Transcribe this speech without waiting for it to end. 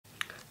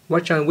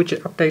WatchOn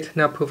Widget update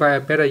now provide a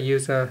better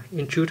user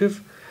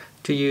intuitive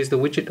to use the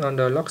widget on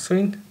the lock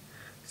screen.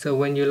 So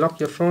when you lock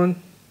your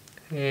phone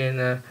and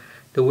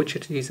the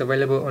widget is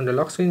available on the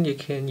lock screen, you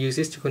can use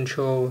this to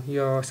control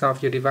some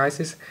of your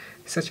devices,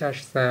 such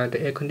as the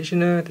air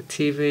conditioner, the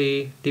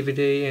TV,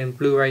 DVD, and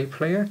Blu-ray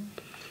player.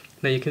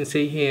 Now you can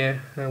see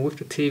here with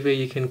the TV,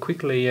 you can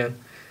quickly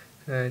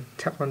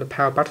tap on the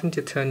power button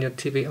to turn your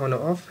TV on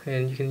or off,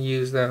 and you can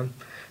use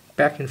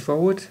back and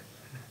forward.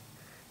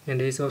 And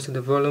there's also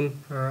the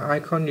volume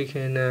icon. You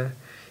can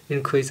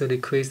increase or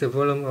decrease the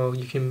volume, or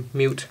you can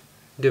mute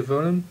the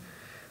volume.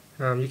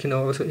 You can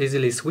also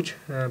easily switch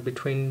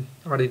between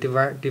other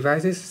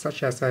devices,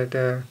 such as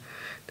the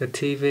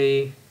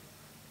TV,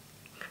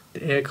 the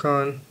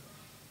aircon.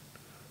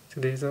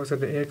 So there's also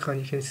the aircon.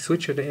 You can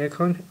switch to the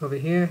aircon over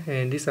here,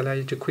 and this allows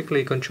you to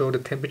quickly control the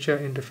temperature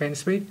and the fan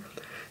speed.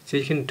 So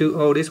you can do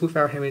all this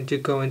without having to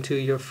go into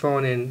your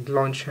phone and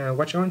launch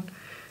WatchOn.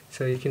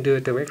 So you can do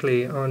it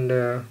directly on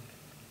the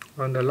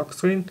lock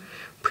screen.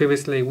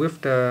 Previously,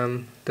 with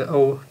the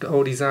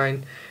old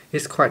design,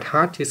 it's quite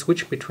hard to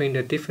switch between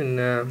the different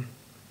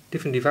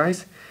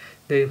devices.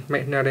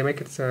 Now they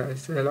make it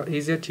it's a lot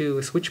easier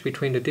to switch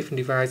between the different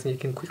devices, and you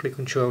can quickly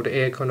control the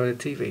aircon or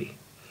the TV.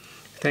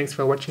 Thanks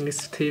for watching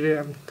this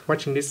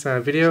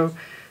video.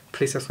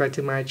 Please subscribe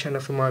to my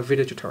channel for more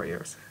video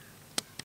tutorials.